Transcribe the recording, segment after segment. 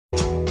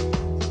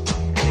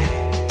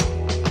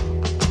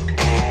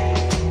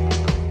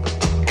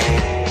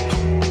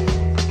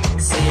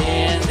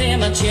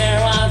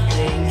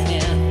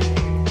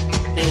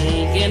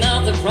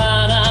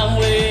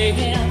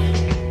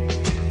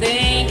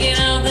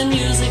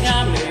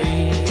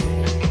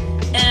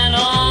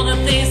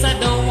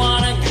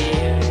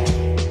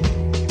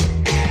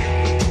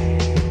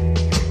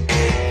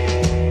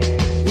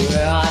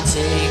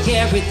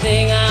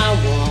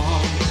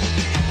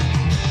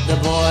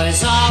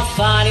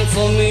fighting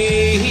for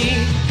me.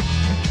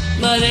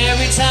 But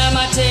every time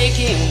I take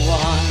in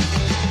one,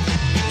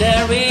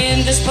 they're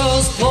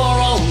indisposed pour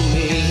on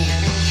me.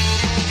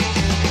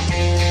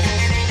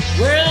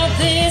 Well,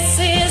 this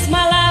is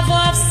my life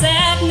of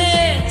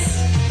sadness.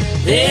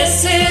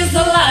 This is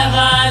the life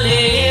I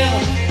live.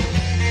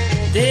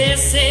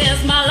 This is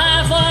my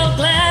life of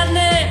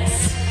gladness.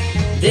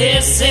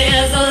 This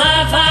is the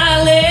life I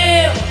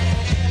live.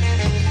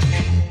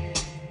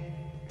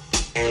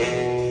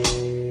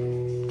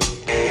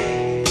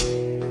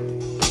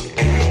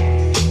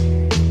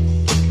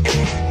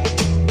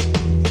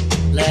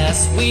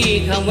 Last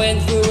week I went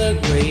through a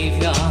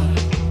graveyard.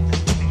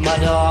 My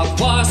dog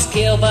was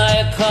killed by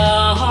a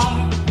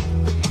car.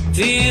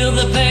 Feel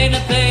the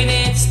pain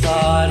it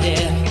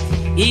started.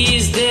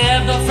 He's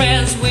dead, but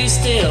friends we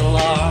still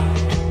are.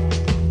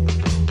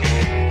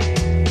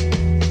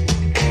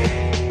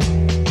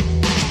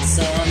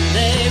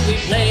 Sunday we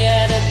play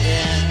at a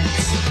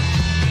dance.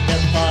 The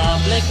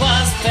public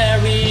was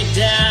very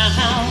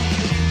down,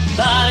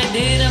 but it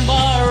didn't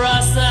bother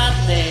us that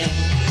day,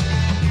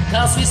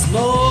 'cause we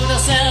smoked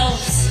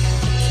ourselves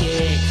a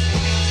kick.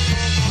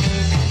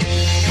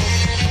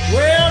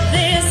 Well,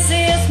 this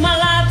is my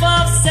life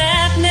of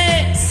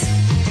sadness.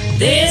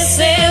 This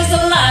is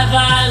the life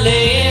I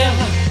live.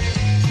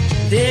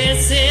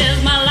 This is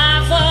my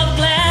life of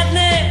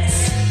gladness.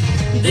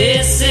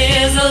 This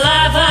is the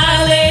life I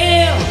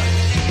live.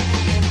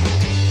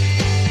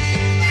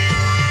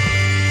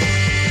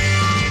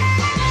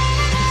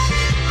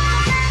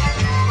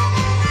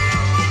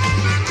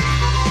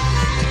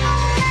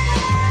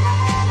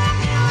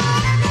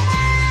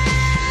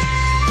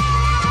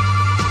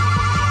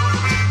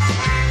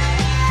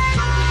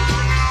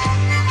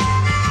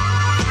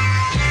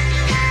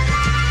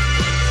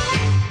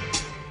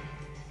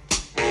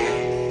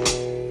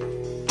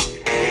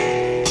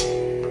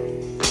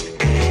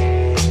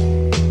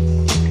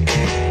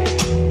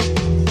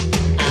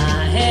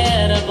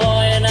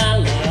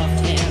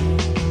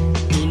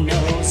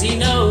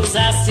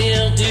 I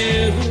still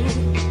do,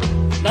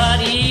 but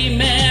he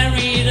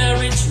married a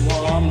rich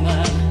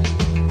woman.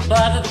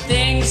 But the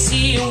things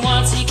he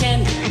wants he can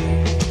do.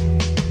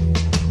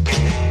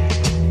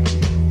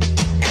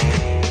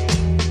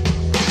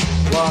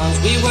 Once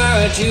we were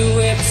at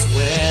Jewip's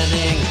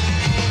wedding.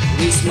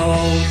 We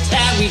smoked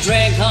and we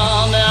drank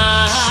all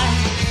night.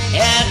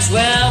 At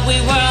 12 we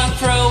weren't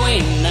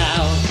throwing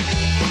out,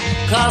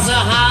 'cause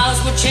the house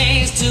would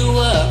change to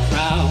a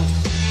crowd.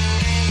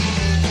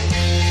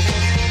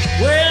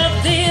 Well,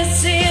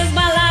 this is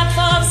my life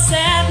of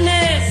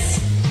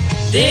sadness.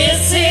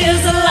 This